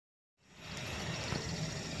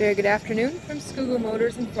Very good afternoon from Scougall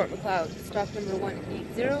Motors in Fort Macleod, stock number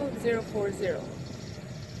 180040.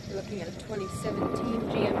 We're looking at a 2017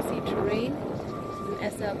 GMC Terrain. This is an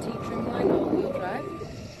SLT trimline, all-wheel drive.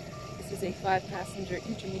 This is a 5-passenger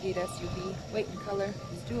intermediate SUV, white in color,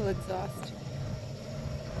 dual exhaust.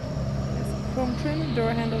 There's chrome trim, door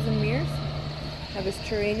handles and mirrors. Now this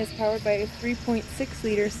Terrain is powered by a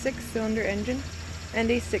 3.6-liter 6-cylinder engine and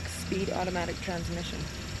a 6-speed automatic transmission.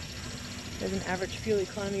 There's an average fuel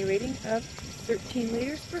economy rating of 13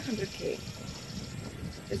 liters per 100k.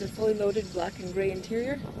 There's a fully loaded black and gray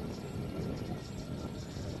interior.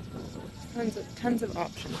 Tons of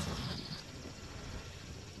options.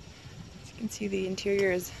 As you can see, the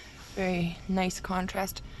interior is very nice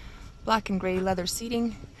contrast. Black and gray leather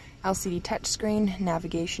seating, LCD touchscreen,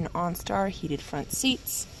 navigation OnStar, heated front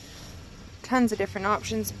seats. Tons of different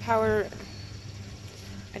options, power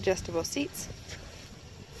adjustable seats.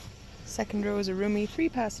 Second row is a roomy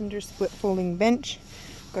 3-passenger split folding bench.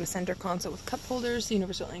 Got a center console with cup holders,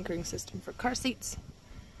 universal anchoring system for car seats.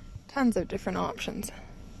 Tons of different options.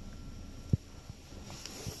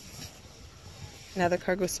 Now the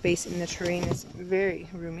cargo space in the Terrain is very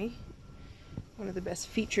roomy. One of the best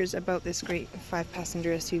features about this great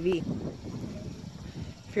 5-passenger SUV.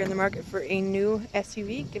 If you're in the market for a new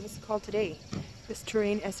SUV, give us a call today. This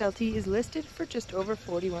Terrain SLT is listed for just over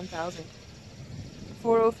 $41,000.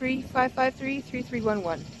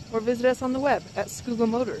 403-553-3311 or visit us on the web at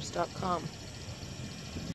ScougallMotors.com.